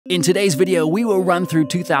In today's video, we will run through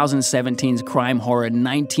 2017's crime horror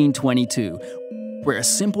 1922, where a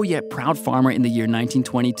simple yet proud farmer in the year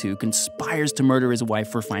 1922 conspires to murder his wife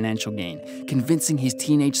for financial gain, convincing his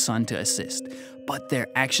teenage son to assist. But their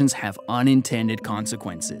actions have unintended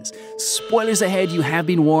consequences. Spoilers ahead, you have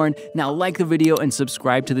been warned. Now like the video and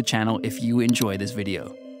subscribe to the channel if you enjoy this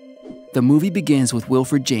video. The movie begins with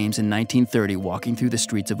Wilfred James in 1930 walking through the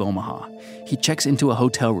streets of Omaha. He checks into a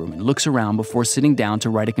hotel room and looks around before sitting down to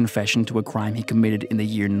write a confession to a crime he committed in the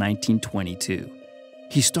year 1922.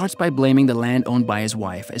 He starts by blaming the land owned by his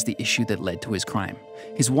wife as the issue that led to his crime.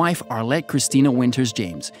 His wife, Arlette Christina Winters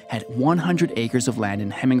James, had 100 acres of land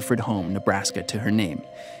in Hemingford Home, Nebraska to her name.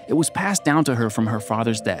 It was passed down to her from her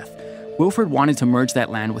father's death. Wilfred wanted to merge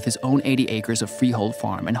that land with his own 80 acres of freehold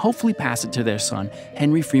farm and hopefully pass it to their son,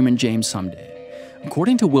 Henry Freeman James, someday.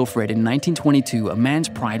 According to Wilfred, in 1922, a man's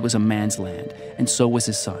pride was a man's land, and so was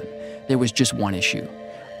his son. There was just one issue.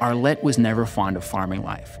 Arlette was never fond of farming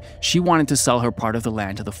life. She wanted to sell her part of the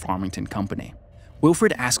land to the Farmington Company.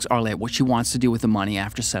 Wilfred asks Arlette what she wants to do with the money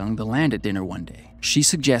after selling the land at dinner one day. She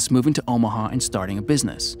suggests moving to Omaha and starting a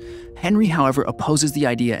business. Henry, however, opposes the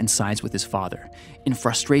idea and sides with his father. In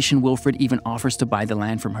frustration, Wilfred even offers to buy the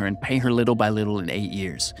land from her and pay her little by little in 8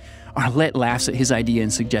 years. Arlette laughs at his idea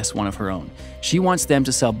and suggests one of her own. She wants them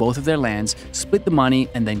to sell both of their lands, split the money,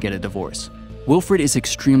 and then get a divorce. Wilfred is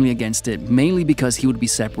extremely against it, mainly because he would be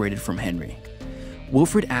separated from Henry.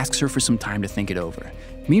 Wilfred asks her for some time to think it over.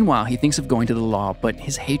 Meanwhile, he thinks of going to the law, but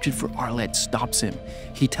his hatred for Arlette stops him.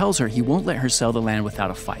 He tells her he won't let her sell the land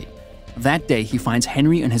without a fight. That day, he finds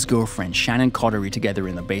Henry and his girlfriend, Shannon Cottery, together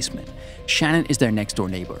in the basement. Shannon is their next-door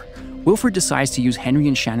neighbor. Wilfred decides to use Henry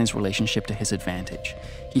and Shannon's relationship to his advantage.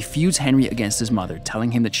 He feuds Henry against his mother,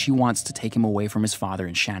 telling him that she wants to take him away from his father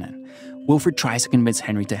and Shannon. Wilfred tries to convince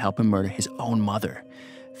Henry to help him murder his own mother.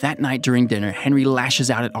 That night during dinner, Henry lashes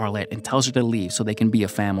out at Arlette and tells her to leave so they can be a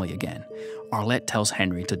family again. Arlette tells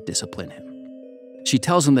Henry to discipline him. She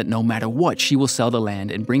tells him that no matter what, she will sell the land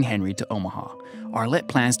and bring Henry to Omaha. Arlette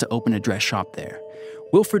plans to open a dress shop there.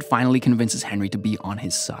 Wilfred finally convinces Henry to be on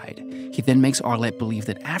his side. He then makes Arlette believe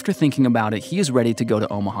that after thinking about it, he is ready to go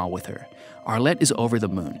to Omaha with her. Arlette is over the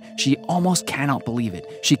moon. She almost cannot believe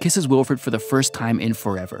it. She kisses Wilfred for the first time in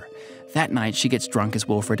forever. That night, she gets drunk as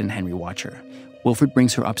Wilfred and Henry watch her. Wilfred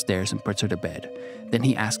brings her upstairs and puts her to bed. Then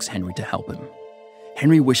he asks Henry to help him.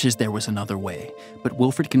 Henry wishes there was another way, but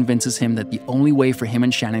Wilfred convinces him that the only way for him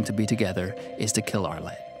and Shannon to be together is to kill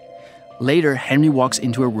Arlette. Later, Henry walks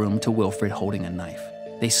into a room to Wilfred holding a knife.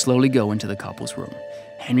 They slowly go into the couple's room,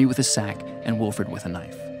 Henry with a sack and Wilfred with a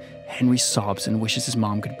knife. Henry sobs and wishes his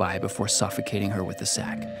mom goodbye before suffocating her with the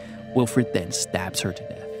sack. Wilfred then stabs her to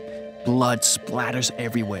death. Blood splatters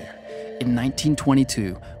everywhere. In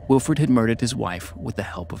 1922, Wilfred had murdered his wife with the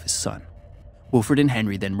help of his son. Wilfred and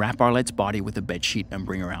Henry then wrap Arlette's body with a bedsheet and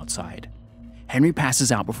bring her outside. Henry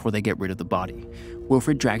passes out before they get rid of the body.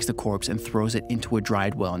 Wilfred drags the corpse and throws it into a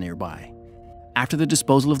dried well nearby. After the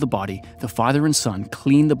disposal of the body, the father and son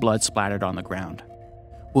clean the blood splattered on the ground.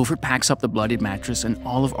 Wilfred packs up the bloodied mattress and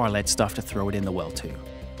all of Arlette's stuff to throw it in the well too.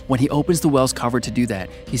 When he opens the well's cover to do that,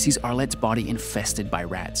 he sees Arlette's body infested by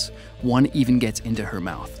rats. One even gets into her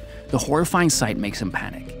mouth. The horrifying sight makes him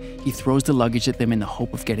panic. He throws the luggage at them in the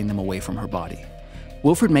hope of getting them away from her body.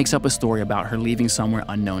 Wilfred makes up a story about her leaving somewhere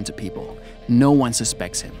unknown to people. No one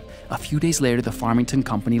suspects him. A few days later, the Farmington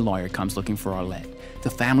Company lawyer comes looking for Arlette. The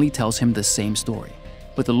family tells him the same story.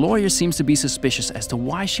 But the lawyer seems to be suspicious as to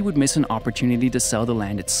why she would miss an opportunity to sell the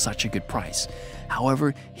land at such a good price.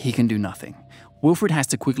 However, he can do nothing. Wilfred has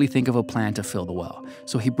to quickly think of a plan to fill the well,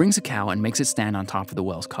 so he brings a cow and makes it stand on top of the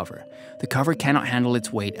well's cover. The cover cannot handle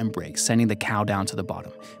its weight and breaks, sending the cow down to the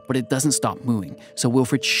bottom, but it doesn't stop moving, so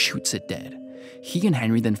Wilfred shoots it dead. He and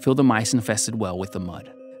Henry then fill the mice-infested well with the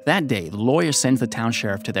mud. That day, the lawyer sends the town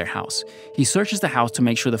sheriff to their house. He searches the house to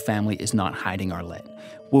make sure the family is not hiding Arlette.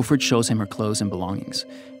 Wilfred shows him her clothes and belongings.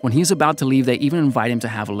 When he is about to leave, they even invite him to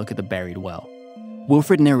have a look at the buried well.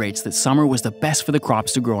 Wilfred narrates that summer was the best for the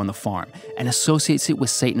crops to grow on the farm and associates it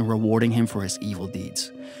with Satan rewarding him for his evil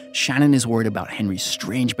deeds. Shannon is worried about Henry's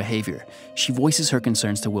strange behavior. She voices her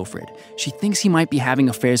concerns to Wilfred. She thinks he might be having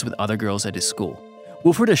affairs with other girls at his school.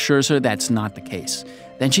 Wilfred assures her that's not the case.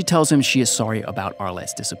 Then she tells him she is sorry about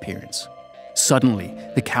Arlette's disappearance. Suddenly,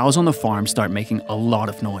 the cows on the farm start making a lot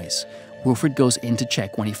of noise. Wilfred goes in to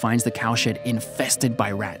check when he finds the cowshed infested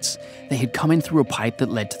by rats. They had come in through a pipe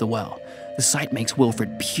that led to the well. The sight makes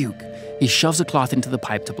Wilfred puke. He shoves a cloth into the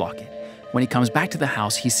pipe to block it. When he comes back to the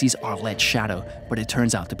house, he sees Arlette's shadow, but it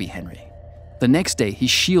turns out to be Henry. The next day, he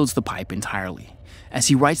shields the pipe entirely. As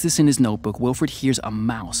he writes this in his notebook, Wilfred hears a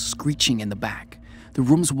mouse screeching in the back. The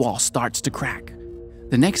room's wall starts to crack.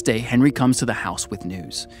 The next day, Henry comes to the house with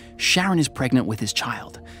news. Sharon is pregnant with his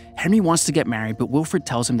child. Henry wants to get married, but Wilfred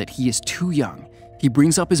tells him that he is too young. He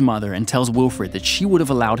brings up his mother and tells Wilfred that she would have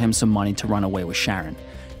allowed him some money to run away with Sharon.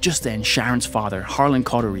 Just then, Sharon's father, Harlan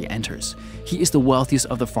Cottery, enters. He is the wealthiest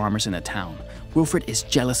of the farmers in the town. Wilfred is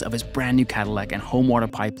jealous of his brand new Cadillac and home water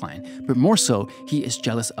pipeline, but more so, he is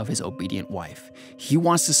jealous of his obedient wife. He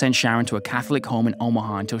wants to send Sharon to a Catholic home in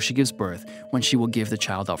Omaha until she gives birth, when she will give the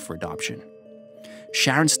child up for adoption.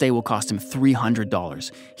 Sharon's stay will cost him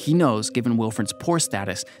 $300. He knows, given Wilfred's poor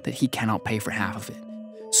status, that he cannot pay for half of it.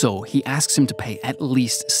 So he asks him to pay at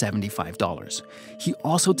least $75. He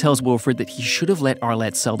also tells Wilfred that he should have let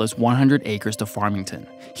Arlette sell those 100 acres to Farmington.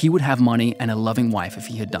 He would have money and a loving wife if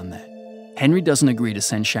he had done that. Henry doesn't agree to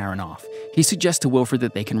send Sharon off. He suggests to Wilfred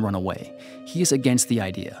that they can run away. He is against the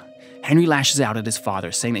idea. Henry lashes out at his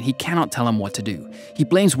father, saying that he cannot tell him what to do. He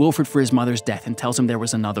blames Wilfred for his mother's death and tells him there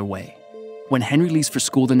was another way. When Henry leaves for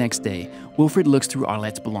school the next day, Wilfred looks through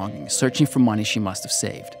Arlette's belongings, searching for money she must have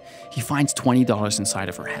saved. He finds $20 inside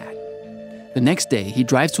of her hat. The next day, he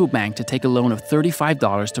drives to a bank to take a loan of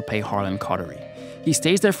 $35 to pay Harlan Cottery. He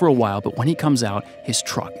stays there for a while, but when he comes out, his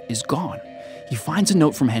truck is gone. He finds a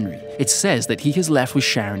note from Henry. It says that he has left with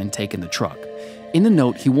Sharon and taken the truck. In the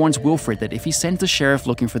note, he warns Wilfred that if he sends the sheriff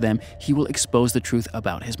looking for them, he will expose the truth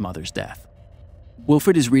about his mother's death.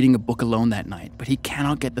 Wilfred is reading a book alone that night, but he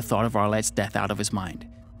cannot get the thought of Arlette's death out of his mind.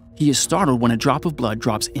 He is startled when a drop of blood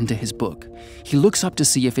drops into his book. He looks up to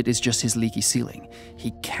see if it is just his leaky ceiling.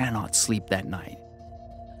 He cannot sleep that night.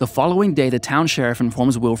 The following day, the town sheriff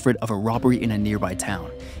informs Wilfred of a robbery in a nearby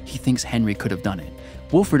town. He thinks Henry could have done it.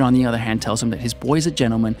 Wilfred, on the other hand, tells him that his boy is a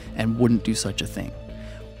gentleman and wouldn't do such a thing.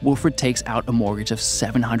 Wilfred takes out a mortgage of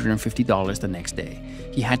 $750 the next day.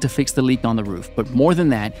 He had to fix the leak on the roof, but more than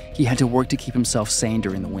that, he had to work to keep himself sane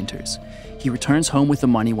during the winters. He returns home with the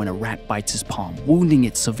money when a rat bites his palm, wounding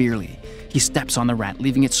it severely. He steps on the rat,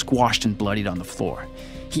 leaving it squashed and bloodied on the floor.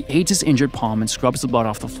 He aids his injured palm and scrubs the blood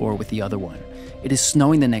off the floor with the other one. It is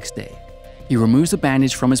snowing the next day. He removes the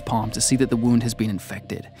bandage from his palm to see that the wound has been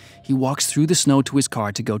infected. He walks through the snow to his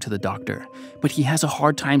car to go to the doctor, but he has a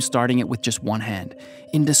hard time starting it with just one hand.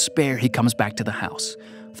 In despair, he comes back to the house.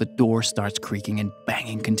 The door starts creaking and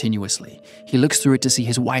banging continuously. He looks through it to see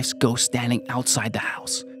his wife's ghost standing outside the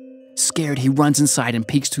house. Scared, he runs inside and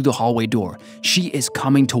peeks through the hallway door. She is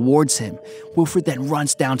coming towards him. Wilfred then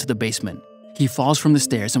runs down to the basement. He falls from the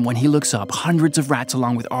stairs, and when he looks up, hundreds of rats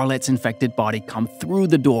along with Arlette's infected body come through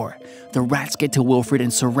the door. The rats get to Wilfred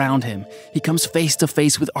and surround him. He comes face to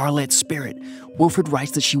face with Arlette's spirit. Wilfred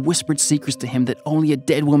writes that she whispered secrets to him that only a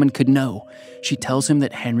dead woman could know. She tells him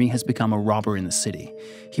that Henry has become a robber in the city.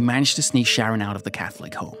 He managed to sneak Sharon out of the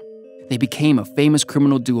Catholic home. They became a famous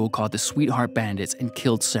criminal duo called the Sweetheart Bandits and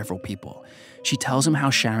killed several people. She tells him how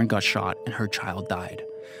Sharon got shot and her child died.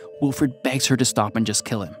 Wilfred begs her to stop and just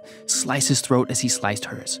kill him, slice his throat as he sliced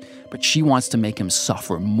hers, but she wants to make him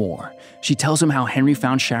suffer more. She tells him how Henry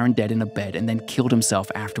found Sharon dead in a bed and then killed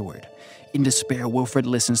himself afterward. In despair, Wilfred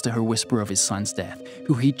listens to her whisper of his son's death,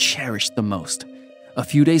 who he cherished the most. A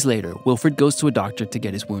few days later, Wilfred goes to a doctor to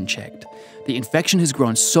get his wound checked. The infection has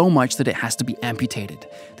grown so much that it has to be amputated.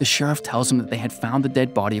 The sheriff tells him that they had found the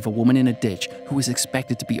dead body of a woman in a ditch who was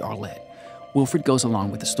expected to be Arlette. Wilfred goes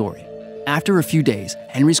along with the story. After a few days,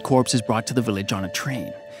 Henry's corpse is brought to the village on a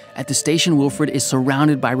train. At the station, Wilfred is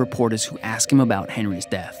surrounded by reporters who ask him about Henry's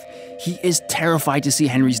death. He is terrified to see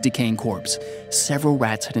Henry's decaying corpse. Several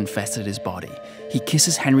rats had infested his body. He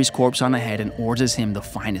kisses Henry's corpse on the head and orders him the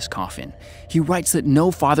finest coffin. He writes that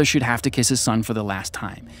no father should have to kiss his son for the last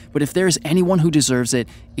time, but if there is anyone who deserves it,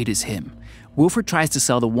 it is him. Wilfred tries to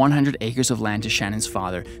sell the 100 acres of land to Shannon's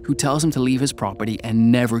father, who tells him to leave his property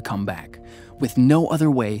and never come back. With no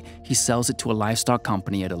other way, he sells it to a livestock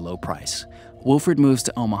company at a low price. Wilfred moves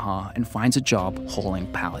to Omaha and finds a job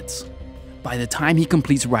hauling pallets. By the time he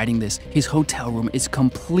completes writing this, his hotel room is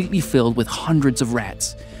completely filled with hundreds of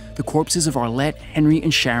rats. The corpses of Arlette, Henry,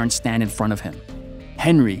 and Sharon stand in front of him.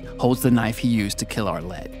 Henry holds the knife he used to kill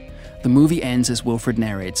Arlette. The movie ends as Wilfred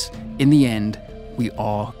narrates, "In the end, we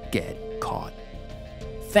all get caught."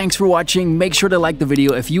 Thanks for watching. Make sure to like the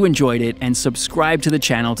video if you enjoyed it and subscribe to the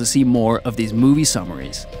channel to see more of these movie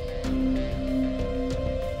summaries.